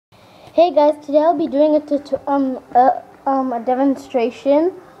Hey guys, today I'll be doing a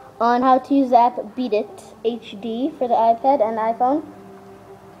demonstration on how to use the app Bead It HD for the iPad and iPhone.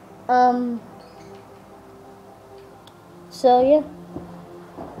 So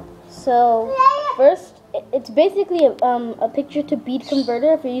first, it's basically a picture to bead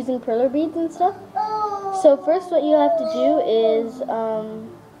converter if you're using perler beads and stuff. So first, what you have to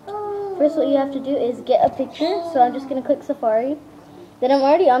do is get a picture. So I'm just gonna click Safari. Then I'm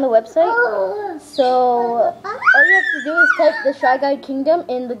already on the website, so all you have to do is type the Shy Guy Kingdom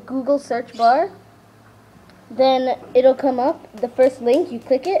in the Google search bar. Then it'll come up, the first link, you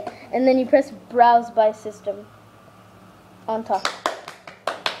click it, and then you press Browse by System on top.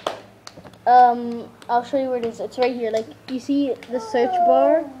 I'll show you where it is. It's right here. Like, you see the search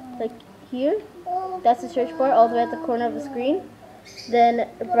bar, like here? That's the search bar all the way at the corner of the screen. Then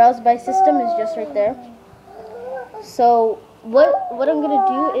Browse by System is just right there. So what I'm gonna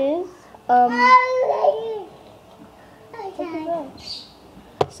do is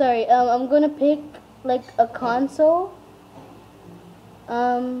I'm gonna pick like a console.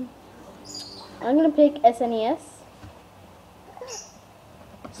 I'm gonna pick SNES.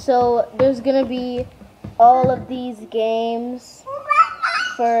 So there's gonna be all of these games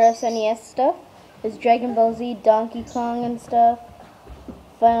for SNES stuff. There's Dragon Ball Z, Donkey Kong and stuff,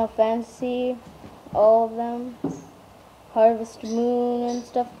 Final Fantasy, all of them. Harvest Moon and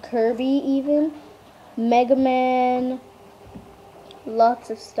stuff, Kirby even, Mega Man, lots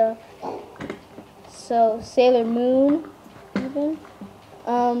of stuff. So Sailor Moon even.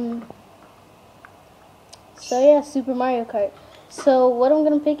 So yeah, Super Mario Kart. So what I'm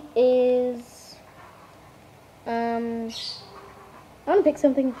gonna pick is I'm gonna pick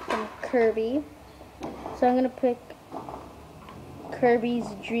something from Kirby. So I'm gonna pick Kirby's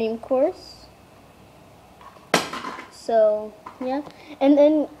Dream Course. So, yeah. And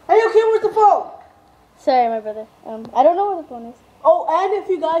then... Hey, okay, where's the phone? Sorry, my brother. I don't know where the phone is. Oh, and if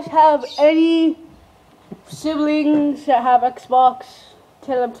you guys have any siblings that have Xbox,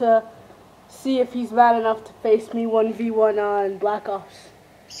 tell them to see if he's mad enough to face me 1v1 on Black Ops.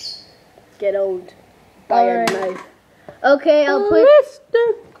 Get owned by a knife. Okay, I'll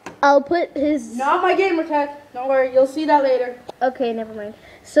put his... Not my gamer tag. Don't worry, you'll see that later. Okay, never mind.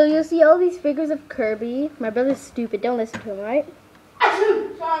 So you'll see all these figures of Kirby. My brother's stupid. Don't listen to him, alright?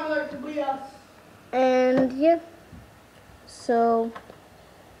 And yeah. So.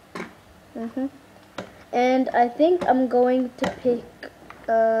 And I think I'm going to pick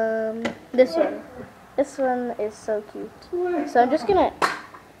this one. This one is so cute. So I'm just gonna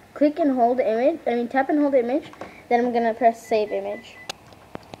click and hold the image. Tap and hold the image. Then I'm gonna press Save Image.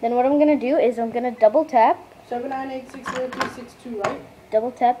 Then what I'm gonna do is I'm gonna double tap. 7986032, right?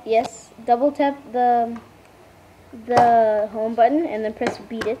 Double tap, yes. Double tap the home button and then press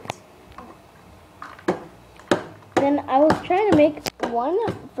Beat It. Then I was trying to make one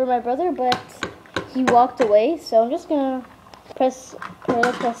for my brother, but he walked away. So I'm just gonna press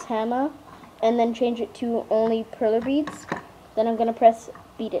hammer and then change it to only perler beads. Then I'm gonna press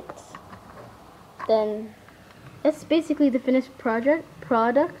Beat It. Then that's basically the finished product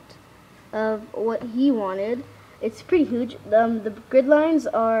of what he wanted. It's pretty huge. The grid lines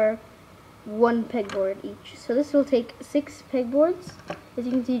are 1 pegboard each. So this will take 6 pegboards. As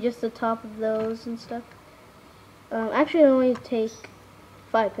you can see, just the top of those and stuff. Actually, it'll only take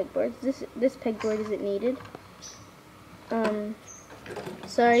 5 pegboards. This pegboard isn't needed.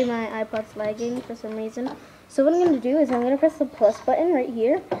 Sorry, my iPod's lagging for some reason. So what I'm going to do is I'm going to press the plus button right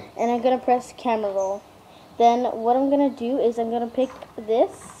here, and I'm going to press camera roll. Then what I'm going to do is I'm going to pick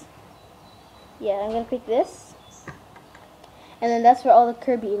this. Yeah, I'm going to pick this. And then that's where all the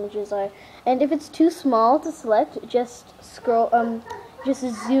Kirby images are. And if it's too small to select, just just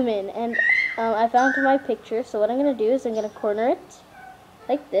zoom in. And I found my picture, so what I'm gonna do is I'm gonna corner it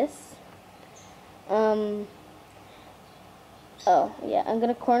like this. I'm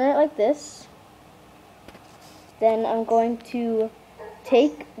gonna corner it like this. Then I'm going to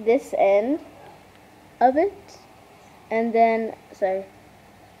take this end of it, and then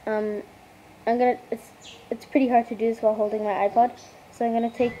it's pretty hard to do this while holding my iPod, so I'm gonna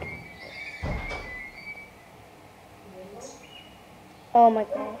take, oh my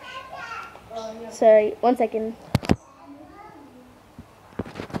gosh, sorry, 1 second.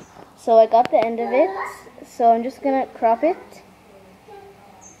 So I got the end of it, so I'm just gonna crop it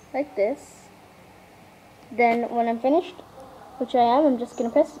like this. Then when I'm finished, which I am, I'm just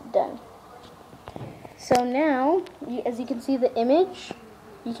gonna press done. So now, as you can see the image,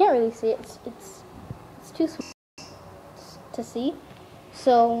 you can't really see it. It's too small to see.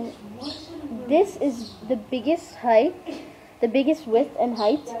 So this is the biggest height the biggest width and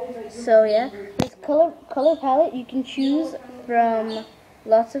height. So yeah, this color palette you can choose from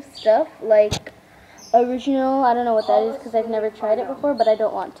lots of stuff like original. I don't know what that is because I've never tried it before, but I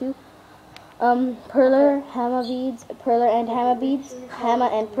don't want to. Perler, Hama beads, Perler and Hama beads, Hama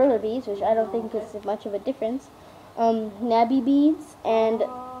and Perler beads, which I don't think is much of a difference. Nabby beads and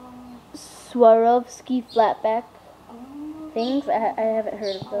Swarovski flatback things. I haven't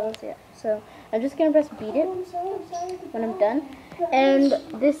heard of those yet. So I'm just gonna press Bead It when I'm done. And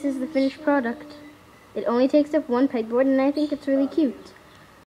this is the finished product. It only takes up one pegboard, and I think it's really cute.